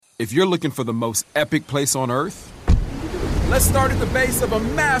If you're looking for the most epic place on Earth, let's start at the base of a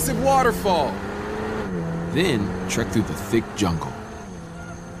massive waterfall. Then trek through the thick jungle.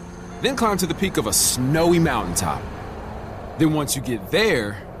 Then climb to the peak of a snowy mountaintop. Then once you get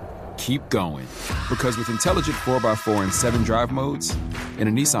there, keep going. Because with intelligent 4x4 and 7 drive modes and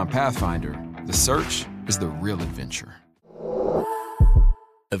a Nissan Pathfinder, the search is the real adventure.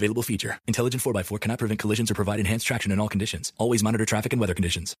 Available feature. Intelligent 4x4 cannot prevent collisions or provide enhanced traction in all conditions. Always monitor traffic and weather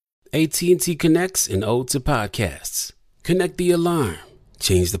conditions. AT&T connects an ode to podcasts. Connect the alarm.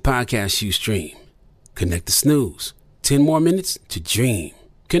 Change the podcast you stream. Connect the snooze. 10 more minutes to dream.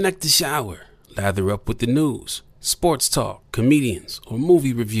 Connect the shower. Lather up with the news, sports talk, comedians, or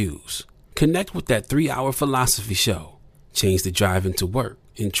movie reviews. Connect with that 3-hour philosophy show. Change the drive into work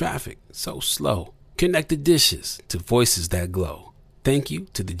in traffic so slow. Connect the dishes to voices that glow. Thank you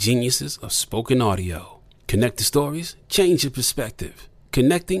to the geniuses of spoken audio. Connect the stories, change your perspective.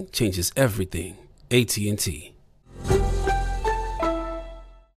 Connecting changes everything. AT&T.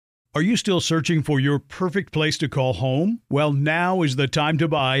 Are you still searching for your perfect place to call home? Well, now is the time to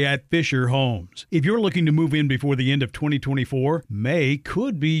buy at Fisher Homes. If you're looking to move in before the end of 2024, May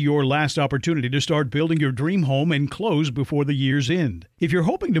could be your last opportunity to start building your dream home and close before the year's end. If you're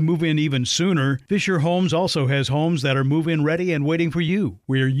hoping to move in even sooner, Fisher Homes also has homes that are move-in ready and waiting for you,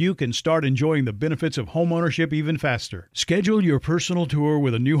 where you can start enjoying the benefits of homeownership even faster. Schedule your personal tour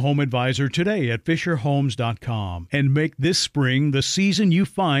with a new home advisor today at FisherHomes.com and make this spring the season you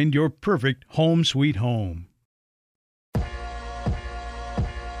find your perfect home sweet home.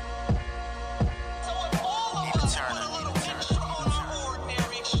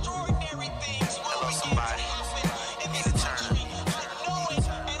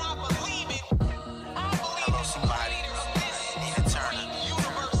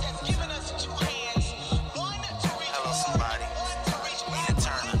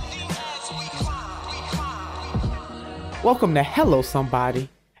 Welcome to Hello Somebody,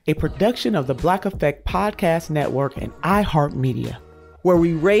 a production of the Black Effect Podcast Network and iHeartMedia, where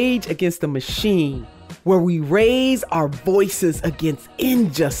we rage against the machine, where we raise our voices against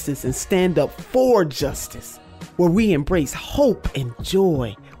injustice and stand up for justice, where we embrace hope and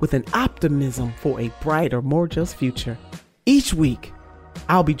joy with an optimism for a brighter, more just future. Each week,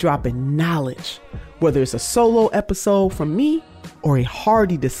 I'll be dropping knowledge, whether it's a solo episode from me or a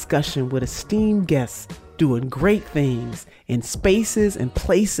hearty discussion with esteemed guests doing great things in spaces and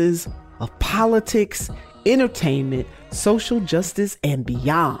places of politics, entertainment, social justice, and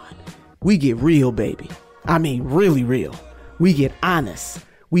beyond. We get real, baby. I mean, really real. We get honest.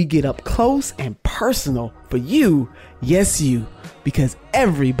 We get up close and personal for you, yes, you, because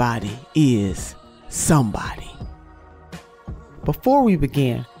everybody is somebody. Before we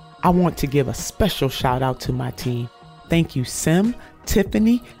begin, I want to give a special shout out to my team. Thank you, Sim,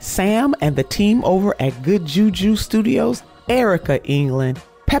 Tiffany, Sam, and the team over at Good Juju Studios, Erica England,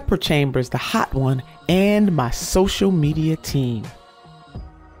 Pepper Chambers, the hot one, and my social media team.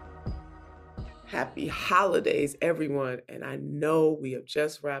 Happy holidays, everyone. And I know we have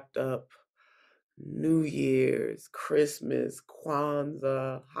just wrapped up New Year's, Christmas,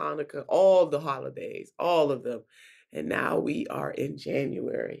 Kwanzaa, Hanukkah, all the holidays, all of them. And now we are in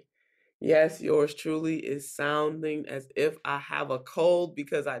January. Yes, yours truly is sounding as if I have a cold,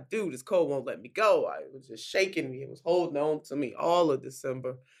 because I do. This cold won't let me go. It was just shaking me. It was holding on to me all of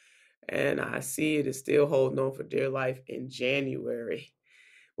December. And I see it is still holding on for dear life in January.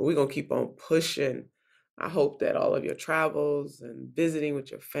 But we're going to keep on pushing. I hope that all of your travels and visiting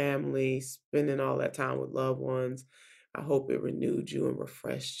with your family, spending all that time with loved ones, I hope it renewed you and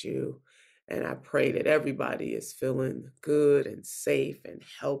refreshed you. And I pray that everybody is feeling good and safe and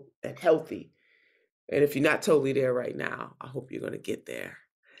healthy. And if you're not totally there right now, I hope you're going to get there.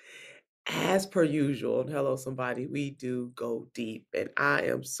 As per usual, and Hello Somebody, we do go deep. And I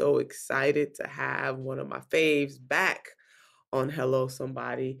am so excited to have one of my faves back on Hello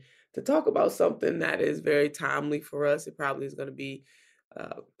Somebody to talk about something that is very timely for us. It probably is going to be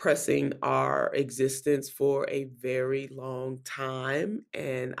pressing our existence for a very long time.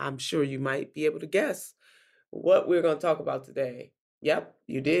 And I'm sure you might be able to guess what we're going to talk about today. Yep,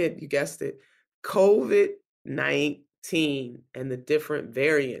 you did. You guessed it. COVID-19 and the different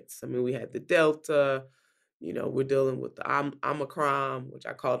variants. I mean, we had the Delta, we're dealing with the Omicron, which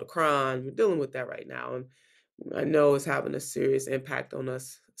I call the Cron. We're dealing with that right now. And I know it's having a serious impact on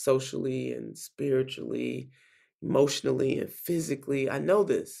us socially and spiritually, emotionally and physically. I know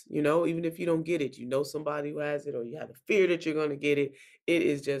this, even if you don't get it, somebody who has it, or you have the fear that you're going to get it. It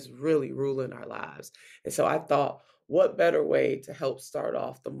is just really ruling our lives. And so I thought, what better way to help start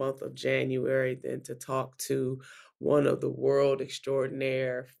off the month of January than to talk to one of the world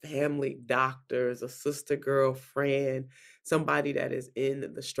extraordinaire family doctors, a sister girlfriend, somebody that is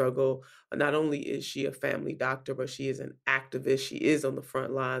in the struggle. Not only is she a family doctor, but she is an activist. She is on the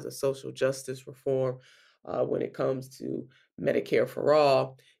front lines of social justice reform when it comes to Medicare for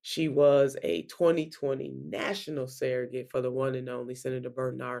all. She was a 2020 national surrogate for the one and only Senator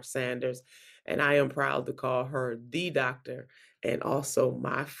Bernard Sanders. And I am proud to call her the doctor and also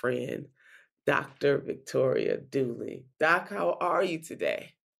my friend, Dr. Victoria Dooley. Doc, how are you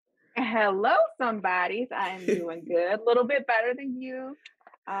today? Hello, somebodies. I'm doing good. A little bit better than you.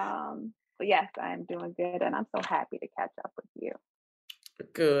 But yes, I'm doing good, and I'm so happy to catch up with you.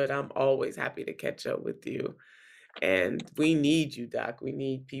 Good. I'm always happy to catch up with you. And we need you, Doc. We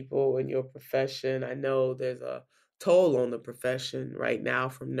need people in your profession. I know there's a toll on the profession right now,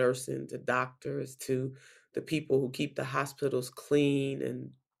 from nursing to doctors to the people who keep the hospitals clean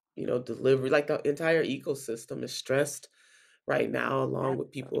and, delivery. Like the entire ecosystem is stressed right now, along with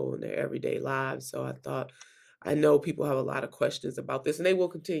Absolutely. people in their everyday lives. So I know people have a lot of questions about this, and they will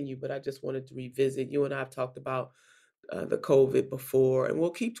continue, but I just wanted to revisit. You and I have talked about the COVID before, and we'll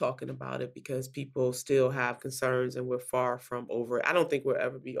keep talking about it because people still have concerns and we're far from over it. I don't think we'll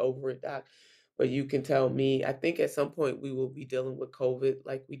ever be over it, Doc, but you can tell me. I think at some point we will be dealing with COVID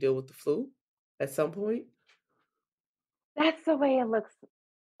like we deal with the flu at some point. That's the way it looks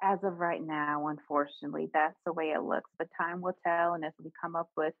as of right now, unfortunately. That's the way it looks. But time will tell. And as we come up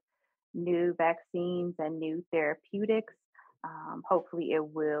with new vaccines and new therapeutics, hopefully it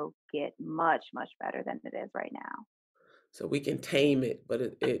will get much, much better than it is right now. So we can tame it, but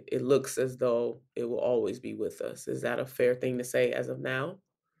it looks as though it will always be with us. Is that a fair thing to say as of now?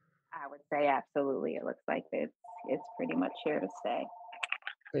 I would say absolutely. It looks like it's pretty much here to stay.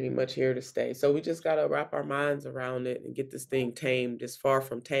 Pretty much here to stay. So we just got to wrap our minds around it and get this thing tamed. It's far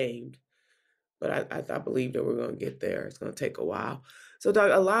from tamed, but I believe that we're going to get there. It's going to take a while. So,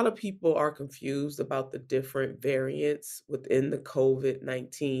 Doc, a lot of people are confused about the different variants within the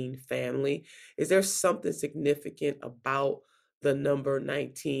COVID-19 family. Is there something significant about the number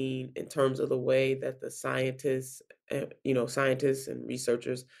 19 in terms of the way that the scientists and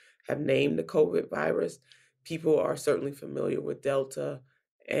researchers have named the COVID virus? People are certainly familiar with Delta,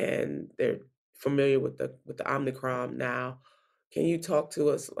 and they're familiar with the Omicron now. Can you talk to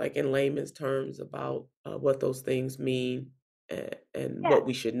us, like in layman's terms, about what those things mean and Yeah. what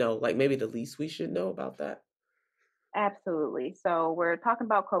we should know? Like maybe the least we should know about that? Absolutely. So we're talking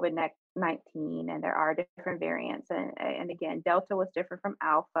about COVID-19, and there are different variants. And again, Delta was different from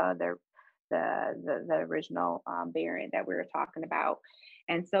Alpha, the original variant that we were talking about.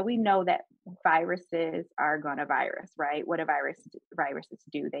 And so we know that viruses are going to virus, right? What do viruses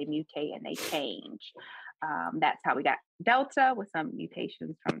do? They mutate and they change. That's how we got Delta with some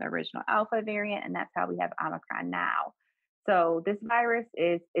mutations from the original Alpha variant, and that's how we have Omicron now. So this virus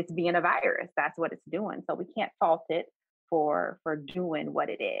is it's being a virus. That's what it's doing. So we can't fault it for doing what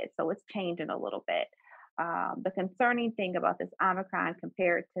it is. So it's changing a little bit. The concerning thing about this Omicron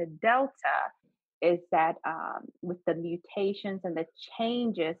compared to Delta is that with the mutations and the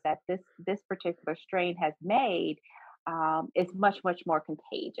changes that this particular strain has made, it's much more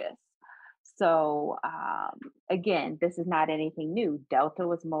contagious. So again, this is not anything new. Delta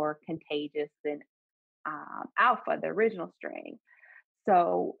was more contagious than Alpha, the original strain.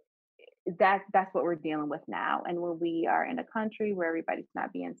 So that's what we're dealing with now. And when we are in a country where everybody's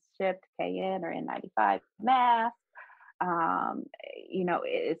not being shipped KN or N95 masks, um,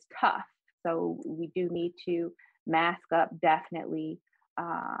 it's tough. So we do need to mask up definitely.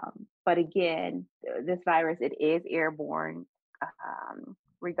 But again, this virus, it is airborne,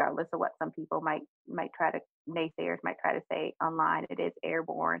 regardless of what some people might try to naysayers might try to say online. It is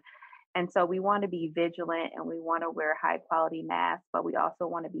airborne. And so we want to be vigilant and we want to wear high quality masks, but we also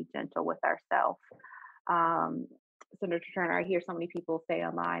want to be gentle with ourselves. Um, Senator Turner, I hear so many people say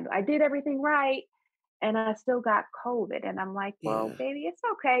online, I did everything right and I still got COVID. And I'm like, well, Yeah. baby, it's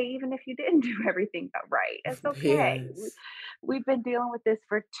okay. Even if you didn't do everything right, it's okay. Yes. We've been dealing with this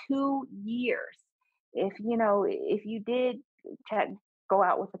for 2 years. If you did check, go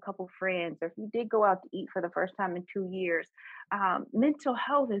out with a couple friends, or if you did go out to eat for the first time in 2 years, mental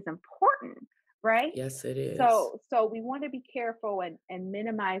health is important, right? Yes, it is. So we want to be careful and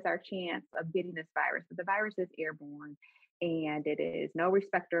minimize our chance of getting this virus. But the virus is airborne and it is no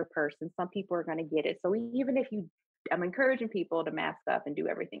respecter of person. Some people are going to get it. So even if you, I'm encouraging people to mask up and do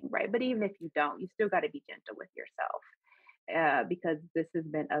everything right. But even if you don't, you still got to be gentle with yourself. Because this has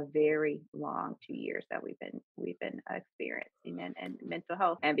been a very long 2 years that we've been experiencing and mental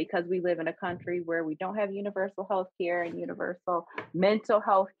health, and because we live in a country where we don't have universal health care and universal mental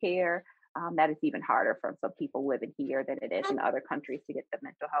health care, That is even harder for some people living here than it is in other countries to get the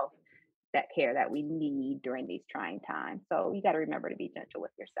mental health that care that we need during these trying times. So you got to remember to be gentle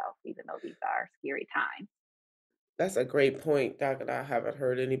with yourself, even though these are scary times. That's a great point, Doc, and I haven't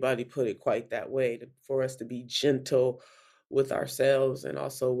heard anybody put it quite that way for us to be gentle with ourselves and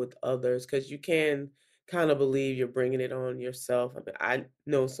also with others, because you can kind of believe you're bringing it on yourself. I mean, I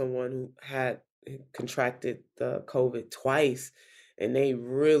know someone who had contracted the COVID twice, and they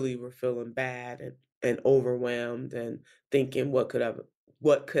really were feeling bad and overwhelmed and thinking, what could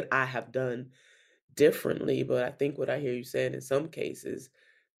I have done differently? But I think what I hear you saying in some cases,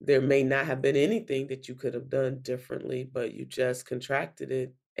 there may not have been anything that you could have done differently, but you just contracted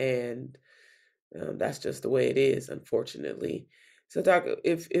it, and that's just the way it is, unfortunately. So, Doc,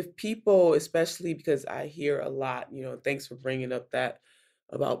 if people, especially because I hear a lot, thanks for bringing up that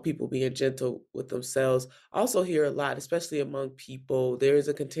about people being gentle with themselves. I also hear a lot, especially among people. There is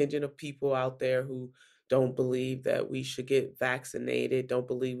a contingent of people out there who don't believe that we should get vaccinated, don't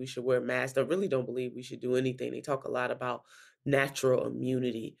believe we should wear masks, really don't believe we should do anything. They talk a lot about natural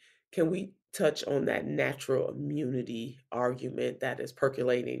immunity. Can we touch on that natural immunity argument that is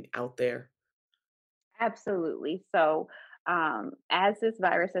percolating out there? Absolutely. So, as this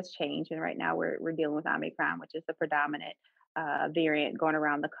virus has changed, and right now we're dealing with Omicron, which is the predominant variant going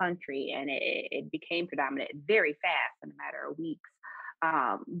around the country, and it became predominant very fast in a matter of weeks.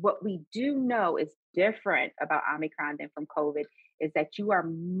 What we do know is different about Omicron than from COVID is that you are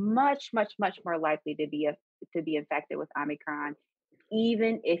much, much, much more likely to be infected with Omicron,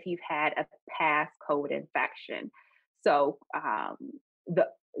 even if you've had a past COVID infection. So, the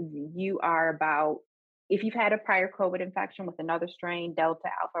you are about if you've had a prior COVID infection with another strain, Delta,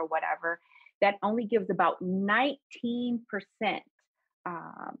 Alpha, or whatever, that only gives about 19%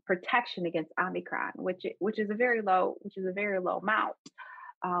 protection against Omicron, which is a very low amount.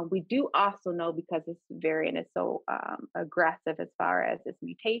 We do also know because this variant is so aggressive as far as its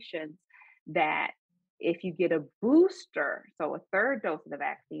mutations that if you get a booster, so a third dose of the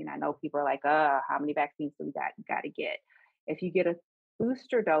vaccine, I know people are like, how many vaccines do we got to get? If you get a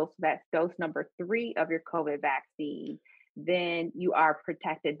booster dose, that's dose number 3 of your COVID vaccine, then you are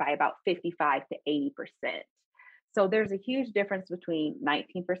protected by about 55 to 80%. So there's a huge difference between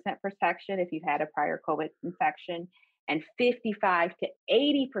 19% protection if you've had a prior COVID infection and 55 to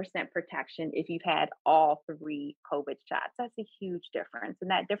 80% protection if you've had all 3 COVID shots. That's a huge difference.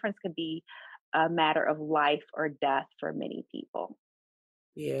 And that difference could be a matter of life or death for many people.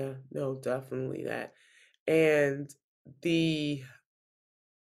 Yeah, no, definitely that. And the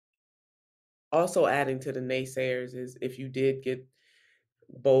also adding to the naysayers is if you did get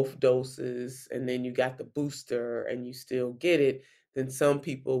both doses and then you got the booster and you still get it, then some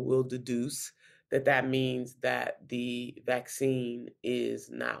people will deduce that that means that the vaccine is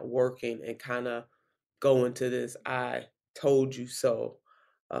not working and kind of go into this "I told you so"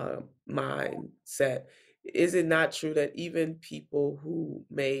 mindset. Is it not true that even people who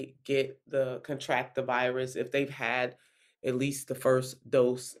may contract the virus, if they've had at least the first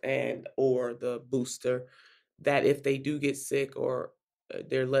dose and or the booster, that if they do get sick or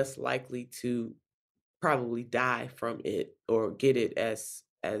they're less likely to probably die from it or get it as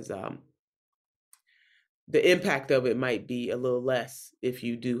the impact of it might be a little less if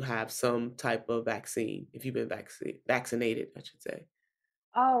you do have some type of vaccine, if you've been vaccinated, I should say.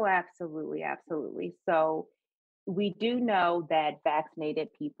 Oh, absolutely, absolutely. So we do know that vaccinated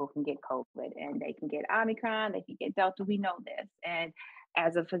people can get COVID and they can get Omicron, they can get Delta. We know this. And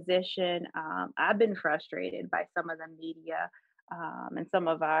as a physician, I've been frustrated by some of the media and some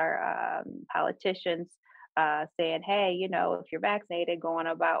of our politicians saying, "Hey, if you're vaccinated, going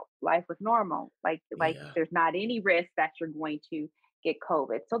about life with normal, like Yeah, there's not any risk that you're going to get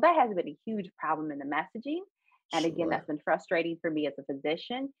COVID." So that has been a huge problem in the messaging. And again, that's sure. been frustrating for me as a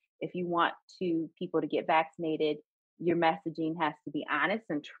physician. If you want people to get vaccinated, your messaging has to be honest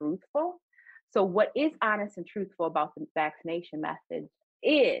and truthful. So what is honest and truthful about the vaccination message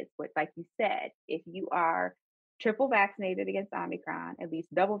is what, like you said, if you are triple vaccinated against Omicron, at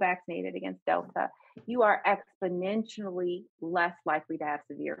least double vaccinated against Delta, you are exponentially less likely to have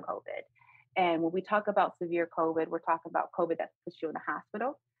severe COVID. And when we talk about severe COVID, we're talking about COVID that puts you in the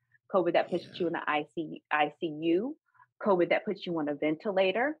hospital, COVID that puts you Yeah, in the ICU, COVID that puts you on a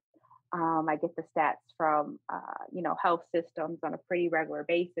ventilator. I get the stats from, health systems on a pretty regular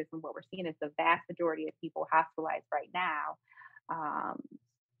basis, and what we're seeing is the vast majority of people hospitalized right now um,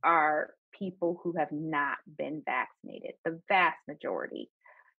 are people who have not been vaccinated. The vast majority.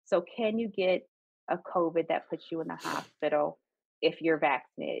 So, can you get a COVID that puts you in the hospital if you're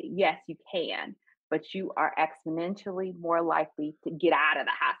vaccinated? Yes, you can. but you are exponentially more likely to get out of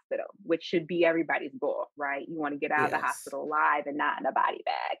the hospital, which should be everybody's goal, right? You want to get out of the Yes. hospital alive and not in a body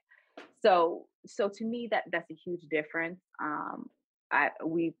bag. So to me, that's a huge difference.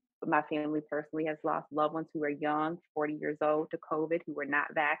 My family personally has lost loved ones who are young, 40 years old, to COVID, who were not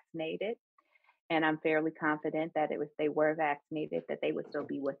vaccinated, and I'm fairly confident that if they were vaccinated, that they would still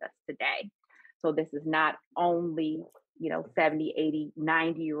be with us today. So this is not only, 70, 80,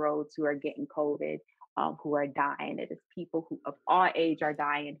 90-year olds who are getting COVID, who are dying. It is people who of all age are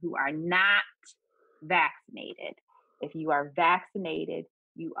dying who are not vaccinated. If you are vaccinated,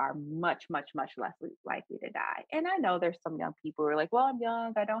 you are much, much, much less likely to die. And I know there's some young people who are like, well, I'm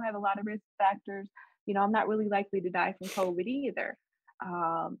young, I don't have a lot of risk factors. I'm not really likely to die from COVID either.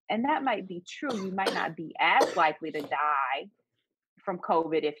 And that might be true. You might not be as likely to die from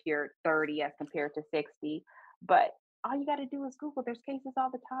COVID if you're 30 as compared to 60. But all you got to do is Google. There's cases all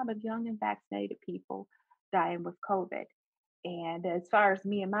the time of young and vaccinated people dying with COVID. And as far as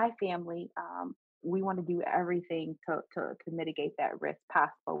me and my family, we want to do everything to mitigate that risk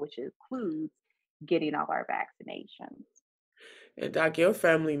possible, which includes getting all our vaccinations. And Doc, your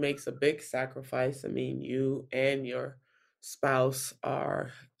family makes a big sacrifice. I mean, you and your spouse are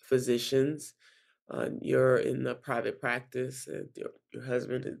physicians. You're in the private practice, and your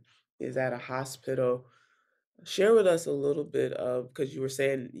husband is at a hospital. Share with us a little bit of, because you were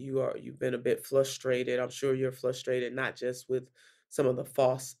saying you've been a bit frustrated. I'm sure you're frustrated not just with some of the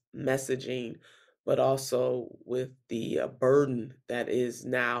false messaging, but also with the burden that is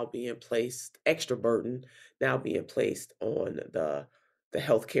now being placed, extra burden now being placed on the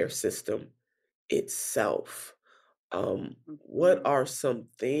healthcare system itself. What Mhm. are some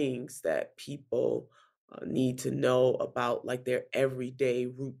things that people need to know about, like their everyday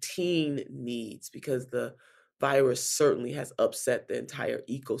routine needs? Because the virus certainly has upset the entire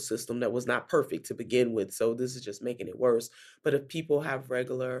ecosystem that was not perfect to begin with. So this is just making it worse. But if people have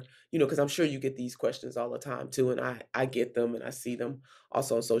regular, because I'm sure you get these questions all the time too, and I get them and I see them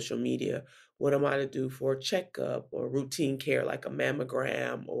also on social media. What am I to do for a checkup or routine care like a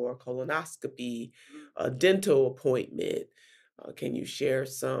mammogram or colonoscopy, a dental appointment? Can you share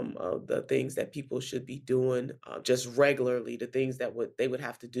some of the things that people should be doing just regularly, the things that they would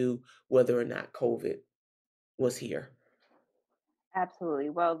have to do whether or not COVID was here?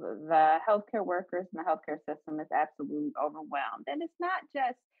 Absolutely. Well, the healthcare workers and the healthcare system is absolutely overwhelmed. And it's not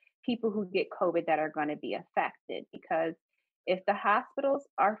just people who get COVID that are going to be affected, because if the hospitals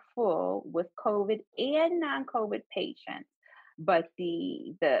are full with COVID and non-COVID patients, but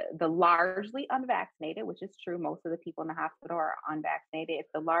the largely unvaccinated, which is true, most of the people in the hospital are unvaccinated. If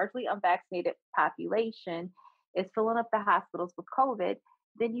the largely unvaccinated population is filling up the hospitals with COVID,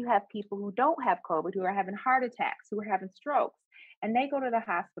 then you have people who don't have COVID who are having heart attacks, who are having strokes, and they go to the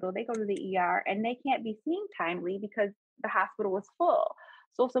hospital, they go to the ER, and they can't be seen timely because the hospital is full.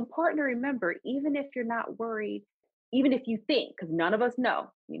 So it's important to remember, even if you're not worried, even if you think, because none of us know,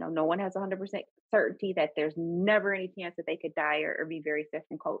 no one has 100% certainty that there's never any chance that they could die or be very sick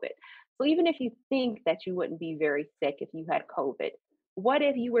from COVID. So even if you think that you wouldn't be very sick if you had COVID, what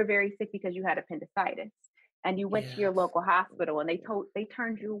if you were very sick because you had appendicitis and you went to your Yes. local hospital and they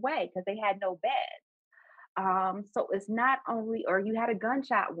turned you away because they had no bed? So it's not only, or you had a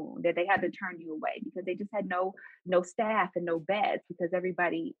gunshot wound that they had to turn you away because they just had no staff and no beds because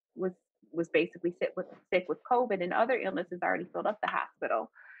everybody was basically sick with COVID, and other illnesses already filled up the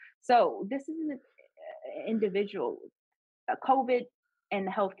hospital. So this is an individual. COVID and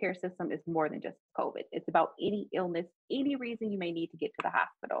the healthcare system is more than just COVID. It's about any illness, any reason you may need to get to the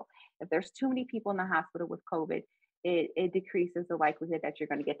hospital. If there's too many people in the hospital with COVID, it decreases the likelihood that you're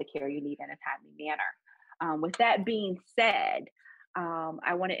going to get the care you need in a timely manner. With that being said,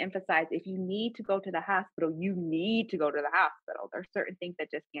 I want to emphasize, if you need to go to the hospital, you need to go to the hospital. There are certain things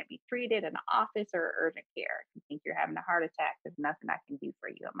that just can't be treated in the office or urgent care. If you think you're having a heart attack, there's nothing I can do for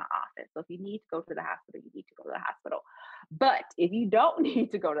you in my office. So if you need to go to the hospital, you need to go to the hospital. But if you don't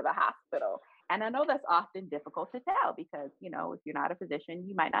need to go to the hospital, and I know that's often difficult to tell because, if you're not a physician,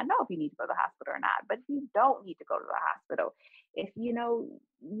 you might not know if you need to go to the hospital or not. But if you don't need to go to the hospital, if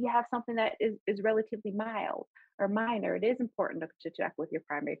you have something that is relatively mild or minor, it is important to check with your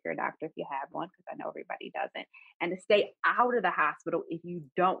primary care doctor if you have one, because I know everybody doesn't, and to stay out of the hospital if you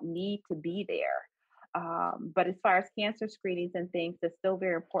don't need to be there. But as far as cancer screenings and things, it's still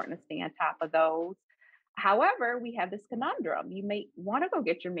very important to stay on top of those. However, we have this conundrum. You may want to go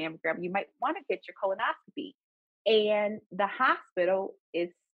get your mammogram, you might want to get your colonoscopy, and the hospital is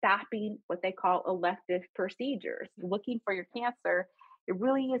stopping what they call elective procedures. Looking for your cancer, it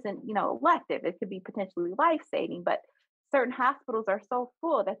really isn't, elective. It could be potentially life-saving, but certain hospitals are so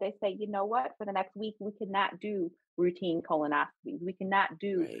full that they say, you know what, for the next week, we cannot do routine colonoscopies. We cannot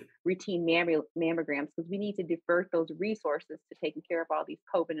do Right. routine mammograms because we need to divert those resources to taking care of all these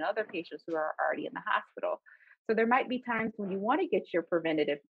COVID and other patients who are already in the hospital. So there might be times when you want to get your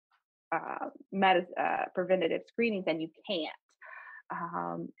preventative screenings and you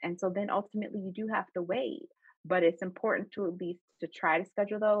can't. And so then ultimately you do have to wait. But it's important to at least to try to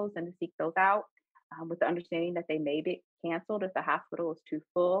schedule those and to seek those out with the understanding that they may be canceled if the hospital is too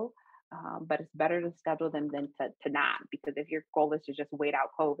full. But it's better to schedule them than to not, because if your goal is to just wait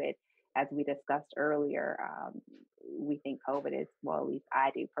out COVID, as we discussed earlier, we think COVID is, well, at least I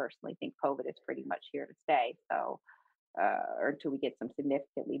do personally think COVID is pretty much here to stay. So, or until we get some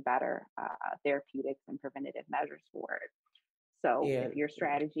significantly better therapeutics and preventative measures for it. So Yeah. if your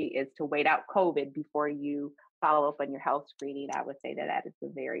strategy is to wait out COVID before you follow up on your health screening, I would say that that is a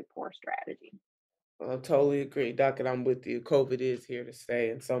very poor strategy. I totally agree, Doc, and I'm with you. COVID is here to stay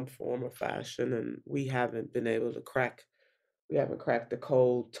in some form or fashion, and we haven't cracked the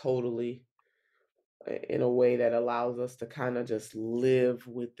code totally in a way that allows us to kind of just live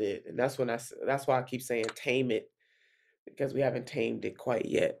with it. And that's why I keep saying tame it, because we haven't tamed it quite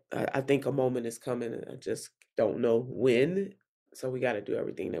yet. I think a moment is coming, and I just don't know when. So we got to do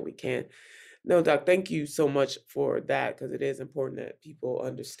everything that we can. No, Doc, thank you so much for that, because it is important that people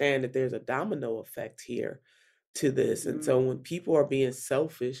understand that there's a domino effect here to this. And so Mm. when people are being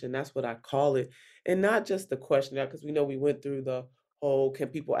selfish, and that's what I call it, and not just the question, because we know we went through the whole, can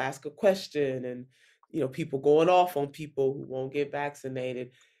people ask a question, and people going off on people who won't get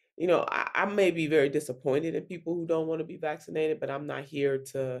vaccinated. I may be very disappointed in people who don't want to be vaccinated, but I'm not here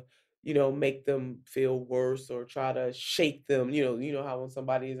to make them feel worse or try to shake them. You know how when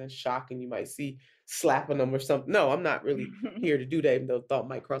somebody is in shock and you might see slapping them or something. No, I'm not really here to do that, even though the thought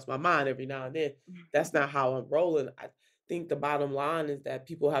might cross my mind every now and then. That's not how I'm rolling. I think the bottom line is that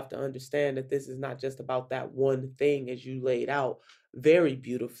people have to understand that this is not just about that one thing, as you laid out very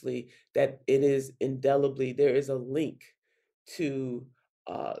beautifully, that it is indelibly, there is a link to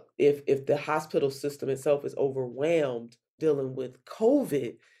if the hospital system itself is overwhelmed dealing with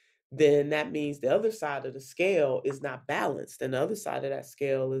COVID, then that means the other side of the scale is not balanced. And the other side of that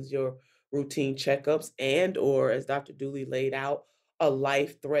scale is your routine checkups and, or as Dr. Dooley laid out, a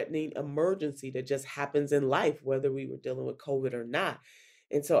life-threatening emergency that just happens in life, whether we were dealing with COVID or not.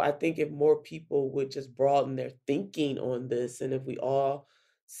 And so I think if more people would just broaden their thinking on this, and if we all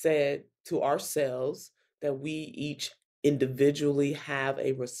said to ourselves that we each individually have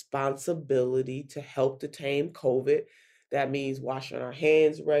a responsibility to help to tame COVID, that means washing our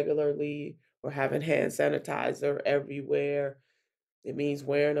hands regularly or having hand sanitizer everywhere. It means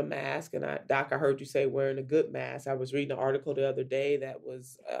wearing a mask. And Doc, I heard you say wearing a good mask. I was reading an article the other day that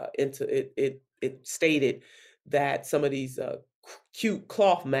was into it. It stated that some of these cute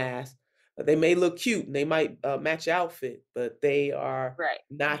cloth masks, they may look cute and they might match your outfit, but they are Right.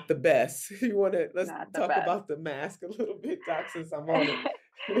 not the best. Let's Not the talk best. about the mask a little bit, Doc, since I'm on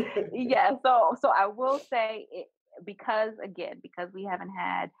it. Yeah, so I will say it, because we haven't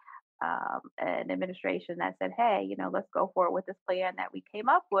had an administration that said, hey, let's go forward with this plan that we came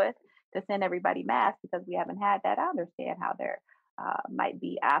up with to send everybody masks, because we haven't had that. I understand how there might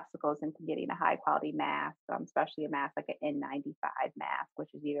be obstacles into getting a high quality mask, especially a mask like an N95 mask, which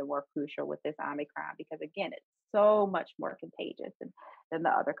is even more crucial with this Omicron, because again, it's so much more contagious than the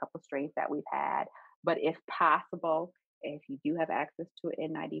other couple strains that we've had. But if possible, if you do have access to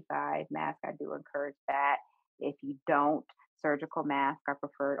an N95 mask, I do encourage that. If you don't, surgical masks are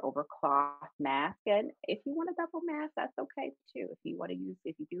preferred over cloth mask. And if you want a double mask, that's okay too. If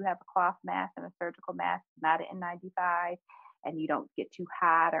you do have a cloth mask and a surgical mask, not an N95, and you don't get too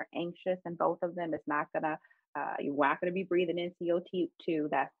hot or anxious in both of them, it's not gonna, you're not gonna be breathing in CO2.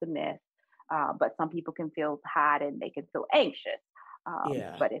 That's the myth. But some people can feel hot and they can feel anxious.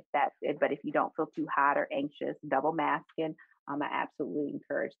 Yeah. But if you don't feel too hot or anxious, double masking, I absolutely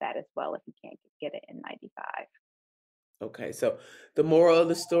encourage that as well if you can't get it in N95. Okay, so the moral of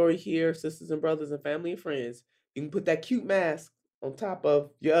the story here, sisters and brothers and family and friends, you can put that cute mask on top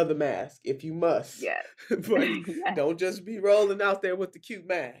of your other mask if you must. Yes. But Yes. don't just be rolling out there with the cute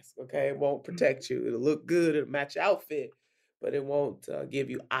mask, okay? It won't protect you. It'll look good, it'll match your outfit, but it won't give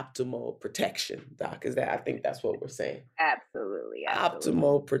you optimal protection, Doc. I think that's what we're saying. Absolutely.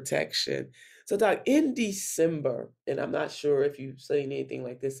 Optimal protection. So, Doc, in December, and I'm not sure if you've seen anything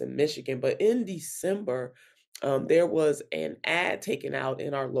like this in Michigan, but in December, there was an ad taken out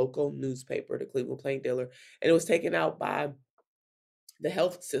in our local newspaper, the Cleveland Plain Dealer, and it was taken out by the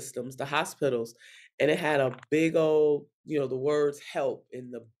health systems, the hospitals, and it had a big old, the words help in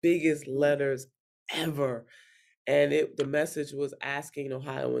the biggest letters ever. And the message was asking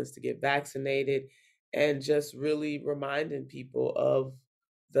Ohioans to get vaccinated and just really reminding people of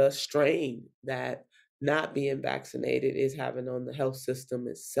the strain that not being vaccinated is having on the health system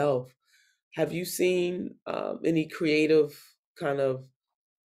itself. Have you seen any creative kind of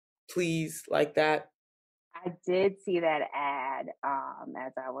pleas like that? I did see that ad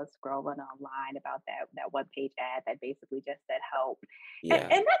as I was scrolling online about that one page ad that basically just said help, Yeah.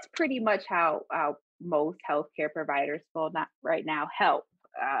 and that's pretty much how most healthcare providers feel not right now. Help,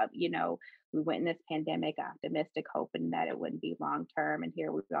 you know, we went in this pandemic optimistic, hoping that it wouldn't be long term, and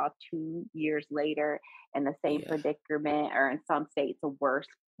here we are 2 years later in the same Yeah. predicament, or in some states a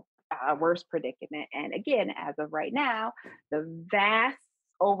worse predicament. And again, as of right now, the vast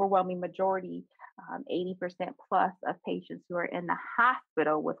overwhelming majority, 80% plus of patients who are in the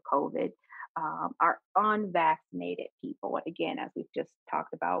hospital with COVID are unvaccinated people. And again, as we've just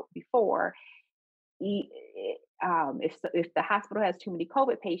talked about before, if the hospital has too many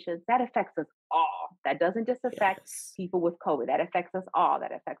COVID patients, that affects us all. That doesn't just affect Yes. people with COVID. That affects us all.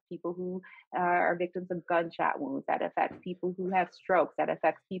 That affects people who are victims of gunshot wounds. That affects people who have strokes. That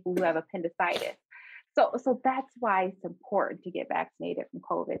affects people who have appendicitis. So that's why it's important to get vaccinated from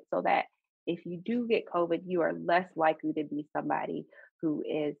COVID, so that if you do get COVID, you are less likely to be somebody who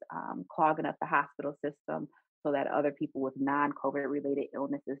is clogging up the hospital system, so that other people with non-COVID related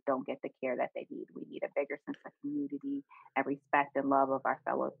illnesses don't get the care that they need. We need a bigger sense of community and respect and love of our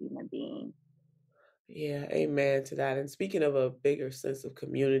fellow human beings. Yeah, amen to that. And speaking of a bigger sense of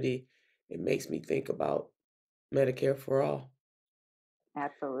community, it makes me think about Medicare for all.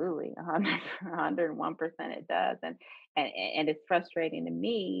 Absolutely, 101% it does, and it's frustrating to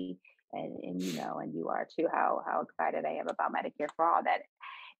me, and and you are too, how excited I am about Medicare for all. That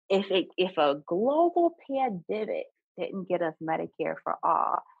if a global pandemic didn't get us Medicare for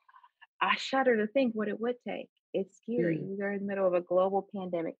all, I shudder to think what it would take. It's scary. Mm. We are in the middle of a global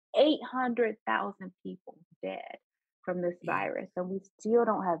pandemic, 800,000 people dead from this Yeah. virus, and we still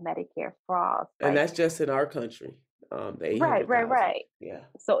don't have Medicare for all. It's And like, that's just in our country, the right, right, 800,000. right. Yeah.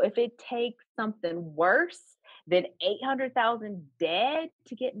 So if it takes something worse than 800,000 dead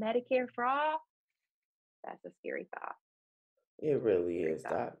to get Medicare for all, that's a scary thought. It really Scary is,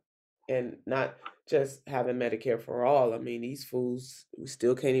 thought. Doc. And not just having Medicare for all. I mean, these fools, we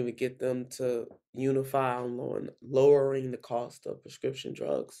still can't even get them to unify on lowering the cost of prescription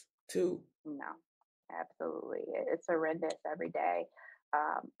drugs, too. No, absolutely. It's horrendous every day.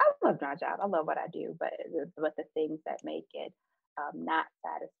 I love my job. I love what I do, but the things that make it not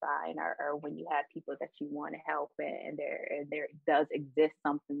satisfying are when you have people that you want to help, and there does exist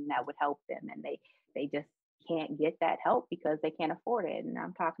something that would help them, and they just can't get that help because they can't afford it. And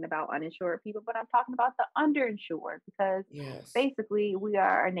I'm talking about uninsured people, but I'm talking about the underinsured, because Yes. basically we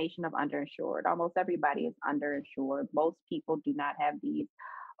are a nation of underinsured. Almost everybody is underinsured. Most people do not have these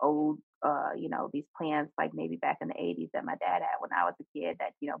old these plans like maybe back in the 80s that my dad had when I was a kid,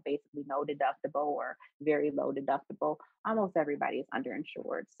 that basically no deductible or very low deductible. Almost everybody is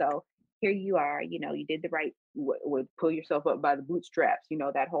underinsured. So here you are, you did the right, would pull yourself up by the bootstraps,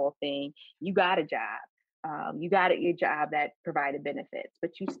 that whole thing. You got a job. You got your job that provided benefits,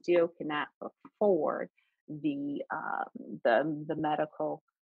 but you still cannot afford the medical,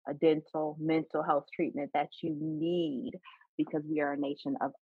 dental, mental health treatment that you need, because we are a nation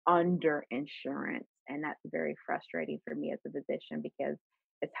of underinsurance. And that's very frustrating for me as a physician, because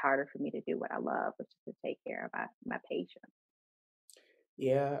it's harder for me to do what I love, which is to take care of my patients.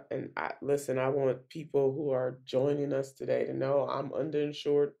 Yeah, and listen, I want people who are joining us today to know I'm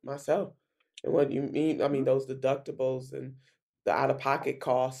underinsured myself. And what you mean, I mean, Mhm. those deductibles and the out-of-pocket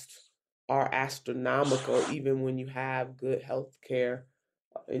costs are astronomical, even when you have good health care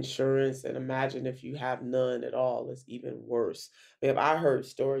insurance. And imagine if you have none at all, it's even worse. I heard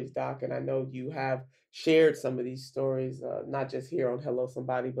stories, Doc, and I know you have shared some of these stories, not just here on Hello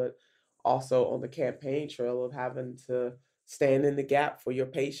Somebody, but also on the campaign trail, of having to stand in the gap for your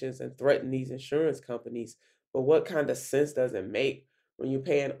patients and threaten these insurance companies. But what kind of sense does it make when you're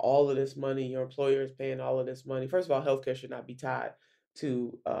paying all of this money, your employer is paying all of this money? First of all, healthcare should not be tied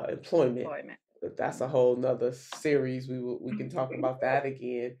to employment. Employment. But that's a Mhm. whole nother series. We can talk about that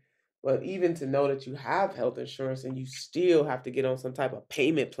again. But even to know that you have health insurance and you still have to get on some type of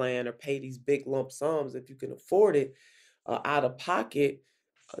payment plan or pay these big lump sums if you can afford it, out of pocket,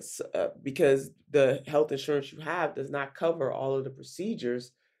 because the health insurance you have does not cover all of the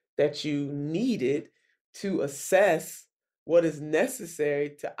procedures that you needed to assess what is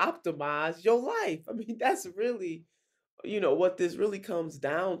necessary to optimize your life. I mean, that's really, what this really comes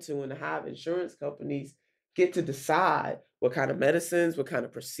down to, and have insurance companies get to decide what kind of medicines, what kind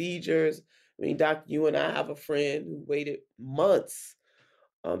of procedures, I mean, Doc, you and I have a friend who waited months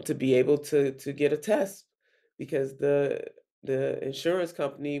to be able to get a test because the insurance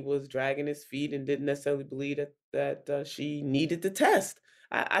company was dragging his feet and didn't necessarily believe that she needed the test.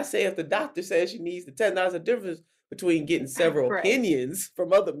 I say if the doctor says she needs the test, now there's a difference between getting several Right. opinions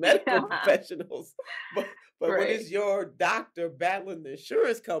from other medical professionals, but when Right. it's your doctor battling the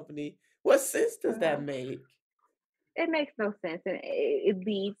insurance company, what sense does that Uh, make? It makes no sense, and it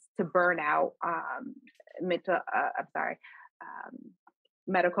leads to burnout. Mental, I'm sorry, um,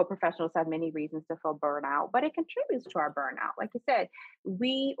 medical professionals have many reasons to feel burnout, but it contributes to our burnout. Like you said,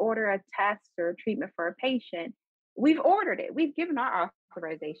 we order a test or treatment for a patient. We've ordered it. We've given our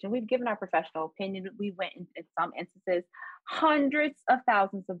authorization. We've given our professional opinion. We went in some instances hundreds of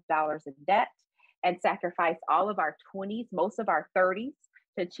thousands of dollars in debt and sacrificed all of our 20s, most of our 30s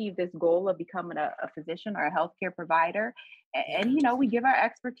to achieve this goal of becoming a physician or a healthcare provider. And, Yes. we give our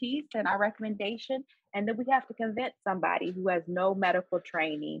expertise and our recommendation, and then we have to convince somebody who has no medical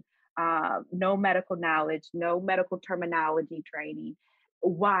training, no medical knowledge, no medical terminology training,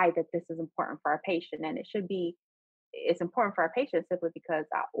 why that this is important for our patient. And it's important for our patient simply because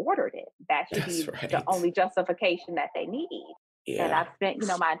I ordered it. That should That's be the right. only justification that they need. And Yeah. I've spent,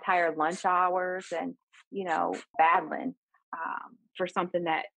 my entire lunch hours and, battling for something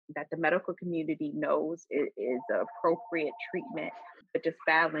that the medical community knows is appropriate treatment, but just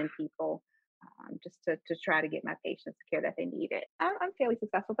battling people just to try to get my patients the care that they needed. I'm fairly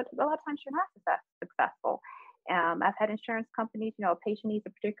successful, but a lot of times you're not successful. I've had insurance companies, a patient needs a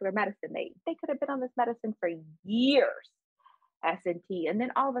particular medicine. They could have been on this medicine for years, S&T, and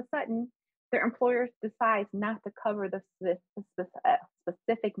then all of a sudden their employer decides not to cover the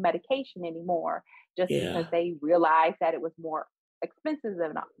specific medication anymore just because Yeah. they realized that it was more expensive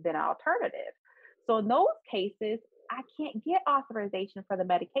than an alternative. So in those cases, I can't get authorization for the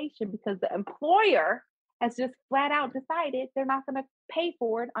medication because the employer has just flat out decided they're not going to pay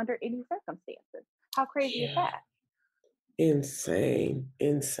for it under any circumstances. How crazy is Yeah. that? Insane.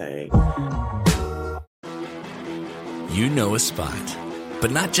 You know a spot,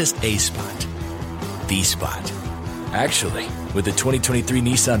 but not just a spot, the spot. Actually, with the 2023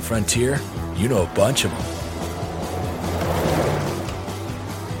 Nissan Frontier, you know a bunch of them.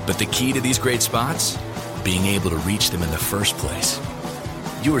 But the key to these great spots? Being able to reach them in the first place.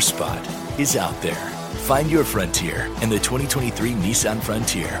 Your spot is out there. Find your Frontier in the 2023 Nissan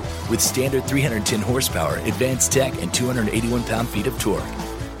Frontier with standard 310 horsepower, advanced tech, and 281 pound-feet of torque.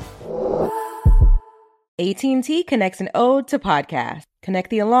 AT&T connects an ode to podcasts. Connect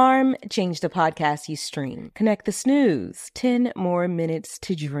the alarm, change the podcast you stream. Connect the snooze, 10 more minutes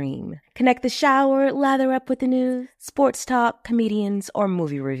to dream. Connect the shower, lather up with the news, sports talk, comedians, or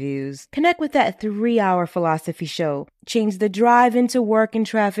movie reviews. Connect with that 3-hour philosophy show. Change the drive into work and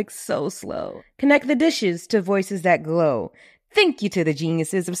traffic so slow. Connect the dishes to voices that glow. Thank you to the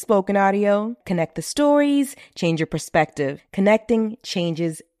geniuses of spoken audio. Connect the stories, change your perspective. Connecting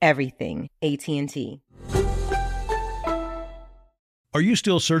changes everything. AT&T. Are you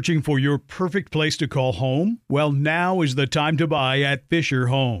still searching for your perfect place to call home? Well, now is the time to buy at Fisher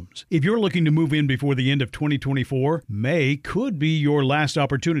Homes. If you're looking to move in before the end of 2024, May could be your last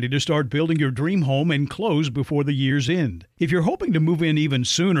opportunity to start building your dream home and close before the year's end. If you're hoping to move in even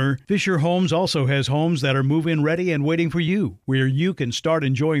sooner, Fisher Homes also has homes that are move-in ready and waiting for you, where you can start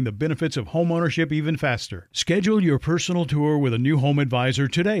enjoying the benefits of homeownership even faster. Schedule your personal tour with a new home advisor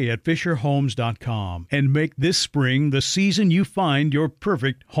today at FisherHomes.com and make this spring the season you find your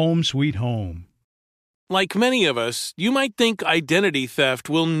perfect home sweet home. Like many of us, you might think identity theft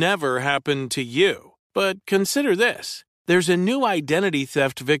will never happen to you. But consider this. There's a new identity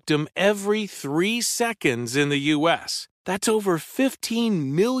theft victim every 3 seconds in the U.S. That's over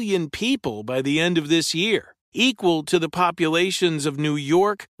 15 million people by the end of this year, equal to the populations of New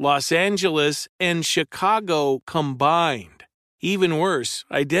York, Los Angeles, and Chicago combined. Even worse,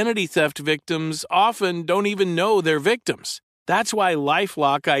 identity theft victims often don't even know they're victims. That's why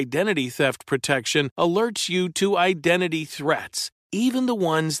LifeLock Identity Theft Protection alerts you to identity threats, even the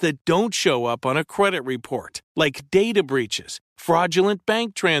ones that don't show up on a credit report, like data breaches, fraudulent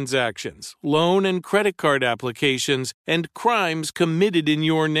bank transactions, loan and credit card applications, and crimes committed in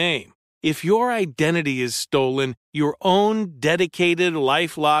your name. If your identity is stolen, your own dedicated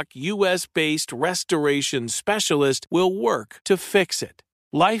LifeLock U.S.-based restoration specialist will work to fix it.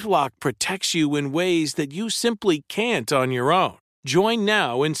 LifeLock protects you in ways that you simply can't on your own. Join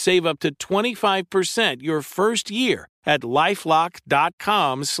now and save up to 25% your first year at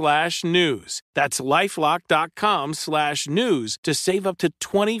LifeLock.com/news. That's LifeLock.com/news to save up to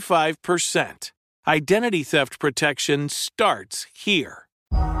 25%. Identity theft protection starts here.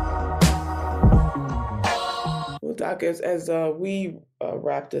 Doc, as we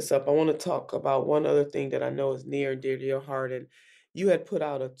wrap this up, I want to talk about one other thing that I know is near and dear to your heart. And you had put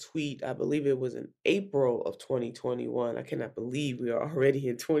out a tweet, I believe it was in April of 2021. I cannot believe we are already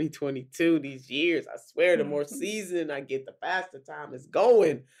in 2022. These years, I swear, the more season I get, the faster time is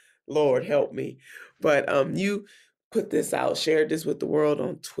going. Lord help me. But you put this out, shared this with the world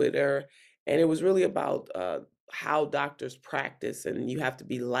on Twitter, and it was really about how doctors practice, and you have to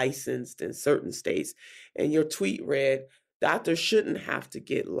be licensed in certain states. And your tweet read, doctors shouldn't have to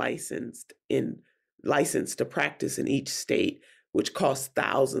get licensed to practice in each state, which costs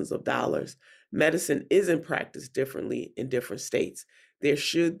thousands of dollars. Medicine isn't practiced differently in different states. There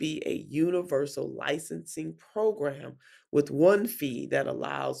should be a universal licensing program with one fee that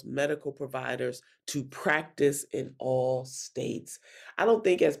allows medical providers to practice in all states. I don't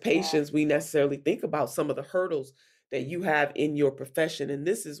think as patients we necessarily think about some of the hurdles that you have in your profession. And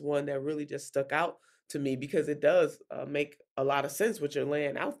this is one that really just stuck out to me because it does make a lot of sense what you're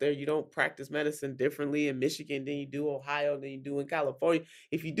laying out there. You don't practice medicine differently in Michigan than you do Ohio than you do in California.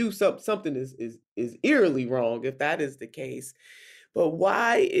 If you do something is eerily wrong if that is the case. But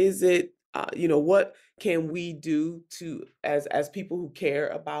why is it? What can we do to, as people who care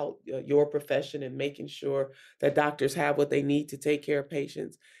about your profession and making sure that doctors have what they need to take care of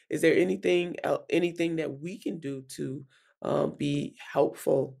patients? Is there anything that we can do to be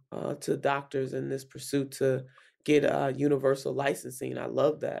helpful to doctors in this pursuit to get universal licensing? I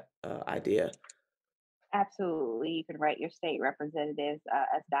love that idea. Absolutely. You can write your state representatives.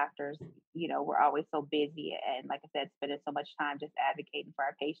 As doctors, we're always so busy. And like I said, spending so much time just advocating for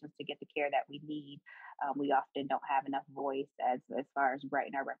our patients to get the care that we need. We often don't have enough voice as far as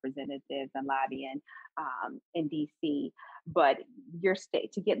writing our representatives and lobbying in DC. But your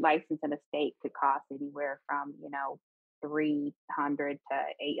state, to get licensed in a state could cost anywhere from, $300 to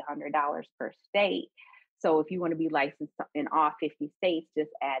 $800 per state. So if you want to be licensed in all 50 states,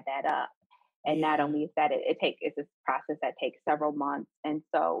 just add that up. And not Yeah. only is that, it's a process that takes several months. And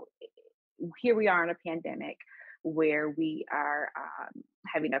so here we are in a pandemic where we are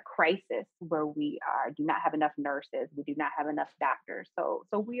having a crisis where do not have enough nurses, we do not have enough doctors. So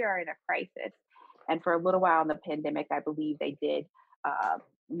we are in a crisis. And for a little while in the pandemic, I believe they did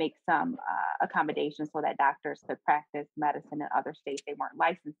make some accommodations so that doctors could practice medicine in other states they weren't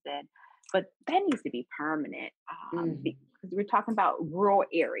licensed in. But that needs to be permanent Mhm. because we're talking about rural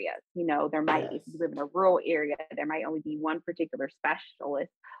areas. There might, if you Yes. live in a rural area, there might only be one particular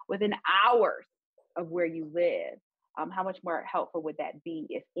specialist within hours of where you live. How much more helpful would that be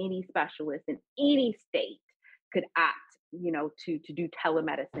if any specialist in any state could opt, to do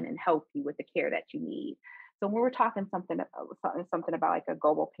telemedicine and help you with the care that you need? So when we're talking something about like a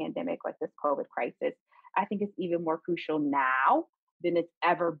global pandemic like this COVID crisis, I think it's even more crucial now than it's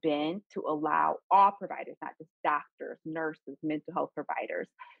ever been to allow all providers, not just doctors, nurses, mental health providers,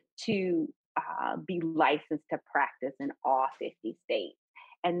 to be licensed to practice in all 50 states.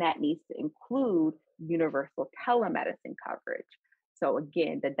 And that needs to include universal telemedicine coverage. So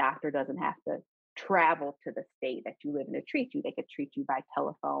again, the doctor doesn't have to travel to the state that you live in to treat you. They could treat you by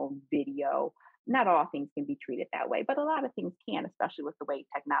telephone, video. Not all things can be treated that way, but a lot of things can, especially with the way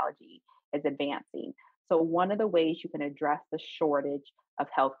technology is advancing. So one of the ways you can address the shortage of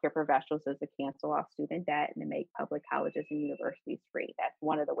healthcare professionals is to cancel off student debt and to make public colleges and universities free. That's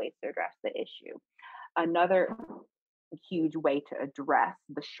one of the ways to address the issue. Another huge way to address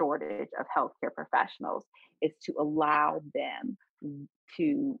the shortage of healthcare professionals is to allow them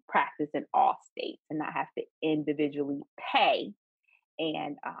to practice in all states and not have to individually pay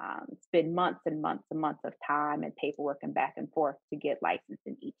and spend months and months and months of time and paperwork and back and forth to get licensed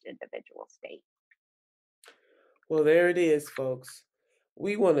in each individual state. Well, there it is, folks.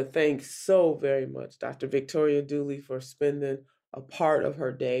 We want to thank so very much Dr. Victoria Dooley for spending a part of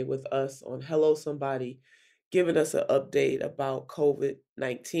her day with us on Hello Somebody, giving us an update about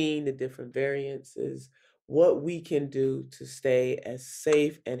COVID-19, the different variances, what we can do to stay as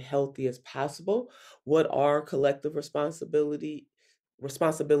safe and healthy as possible, what our collective responsibilities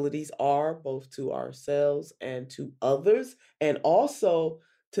are both to ourselves and to others, and also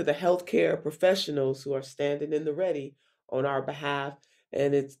to the healthcare professionals who are standing in the ready on our behalf.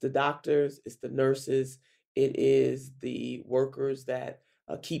 And it's the doctors, it's the nurses, it is the workers that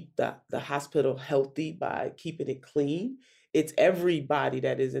keep the hospital healthy by keeping it clean. It's everybody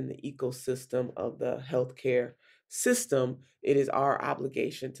that is in the ecosystem of the healthcare system. It is our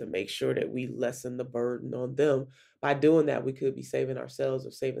obligation to make sure that we lessen the burden on them. By doing that, we could be saving ourselves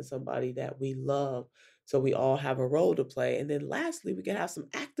or saving somebody that we love. So we all have a role to play. And then lastly, we can have some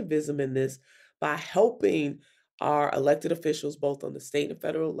activism in this by helping our elected officials, both on the state and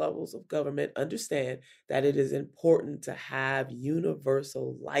federal levels of government, understand that it is important to have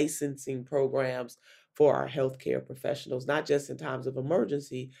universal licensing programs for our healthcare professionals, not just in times of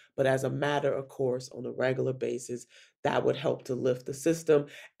emergency, but as a matter of course on a regular basis. That would help to lift the system.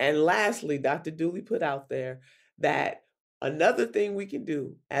 And lastly, Dr. Dooley put out there that another thing we can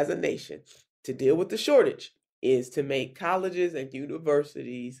do as a nation to deal with the shortage is to make colleges and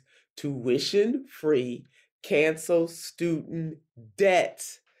universities tuition-free, cancel student debt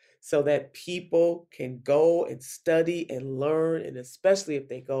so that people can go and study and learn, and especially if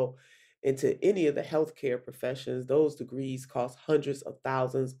they go into any of the healthcare professions, those degrees cost hundreds of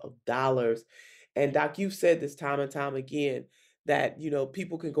thousands of dollars. And Doc, you've said this time and time again that,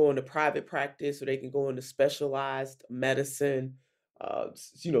 people can go into private practice or they can go into specialized medicine,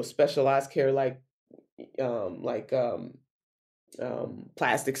 specialized care like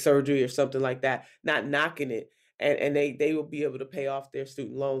plastic surgery or something like that, not knocking it. And they will be able to pay off their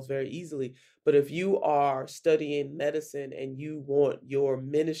student loans very easily. But if you are studying medicine and you want your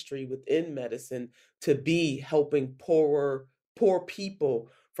ministry within medicine to be helping poor people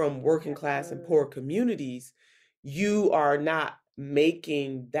from working class and poor communities, you are not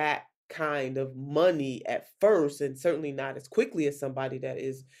making that kind of money at first, and certainly not as quickly as somebody that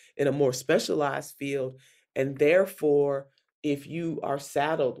is in a more specialized field. And therefore, if you are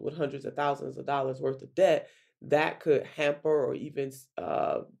saddled with hundreds of thousands of dollars worth of debt, that could hamper or even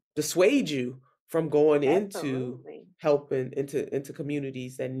dissuade you from going into helping into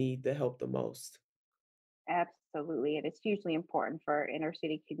communities that need the help the most. Absolutely. And it's hugely important for inner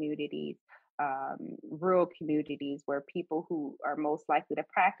city communities, rural communities, where people who are most likely to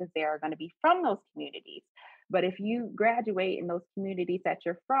practice there are going to be from those communities. But if you graduate in those communities that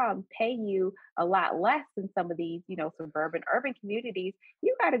you're from, pay you a lot less than some of these, suburban, urban communities,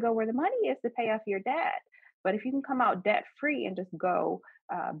 you got to go where the money is to pay off your debt. But if you can come out debt free and just go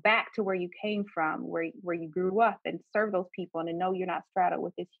back to where you came from, where you grew up, and serve those people, and to know you're not straddled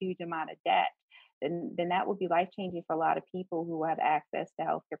with this huge amount of debt, then that would be life-changing for a lot of people who have access to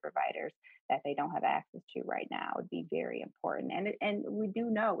healthcare providers that they don't have access to right now. It would be very important. And we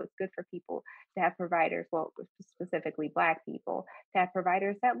do know it's good for people to have providers, well, specifically Black people, to have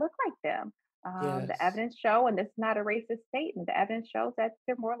providers that look like them. Yes. The evidence show, and this is not a racist statement, the evidence shows that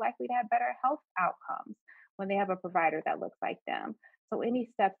they're more likely to have better health outcomes when they have a provider that looks like them. So any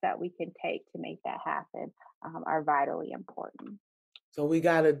steps that we can take to make that happen are vitally important. So we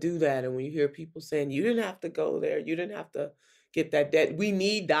got to do that. And when you hear people saying, you didn't have to go there, you didn't have to get that debt, we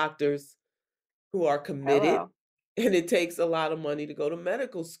need doctors who are committed. Hello. And it takes a lot of money to go to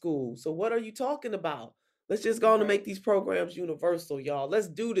medical school. So what are you talking about? Let's just go on and make these programs universal, y'all. Let's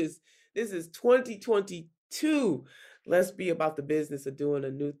do this. This is 2022. Let's be about the business of doing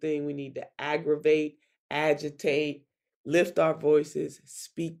a new thing. We need to aggravate, agitate, lift our voices,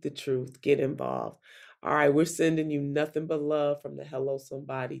 speak the truth, get involved. All right, we're sending you nothing but love from the Hello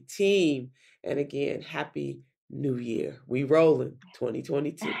Somebody team. And again, Happy New Year. We rolling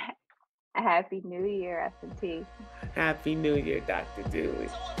 2022. Happy New Year, S&T. Happy New Year, Dr. Dooley.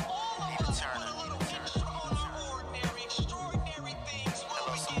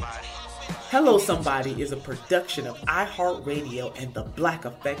 Hello Somebody is a production of iHeartRadio and the Black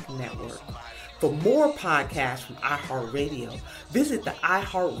Effect Network. For more podcasts from iHeartRadio, visit the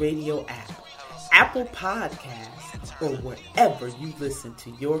iHeartRadio app, Apple Podcasts, or wherever you listen to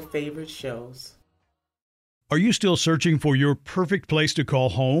your favorite shows. Are you still searching for your perfect place to call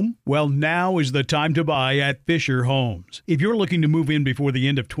home? Well, now is the time to buy at Fisher Homes. If you're looking to move in before the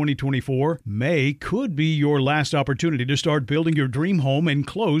end of 2024, May could be your last opportunity to start building your dream home and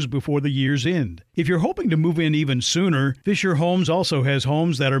close before the year's end. If you're hoping to move in even sooner, Fisher Homes also has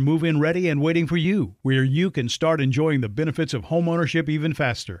homes that are move-in ready and waiting for you, where you can start enjoying the benefits of homeownership even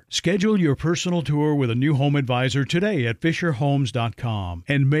faster. Schedule your personal tour with a new home advisor today at FisherHomes.com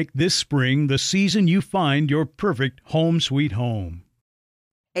and make this spring the season you find your perfect home sweet home.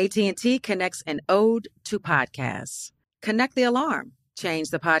 AT&T connects an ode to podcasts. Connect the alarm.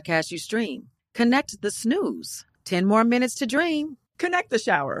 Change the podcast you stream. Connect the snooze. 10 more minutes to dream. Connect the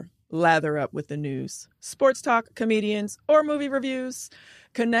shower. Lather up with the news, sports talk, comedians, or movie reviews.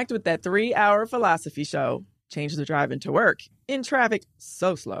 Connect with that 3-hour philosophy show. Change the drive into work in traffic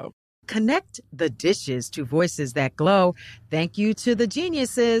so slow. Connect the dishes to voices that glow. Thank you to the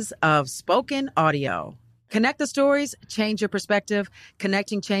geniuses of spoken audio. Connect the stories, change your perspective.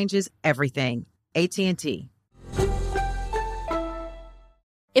 Connecting changes everything. AT&T.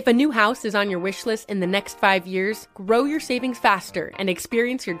 If a new house is on your wish list in the next 5 years, grow your savings faster and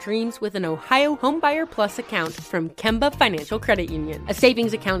experience your dreams with an Ohio Homebuyer Plus account from Kemba Financial Credit Union. A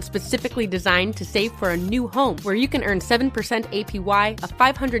savings account specifically designed to save for a new home, where you can earn 7% APY,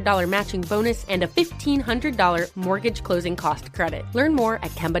 a $500 matching bonus, and a $1,500 mortgage closing cost credit. Learn more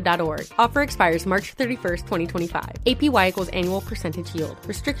at Kemba.org. Offer expires March 31st, 2025. APY equals annual percentage yield.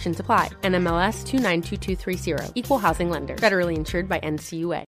 Restrictions apply. NMLS 292230. Equal housing lender. Federally insured by NCUA.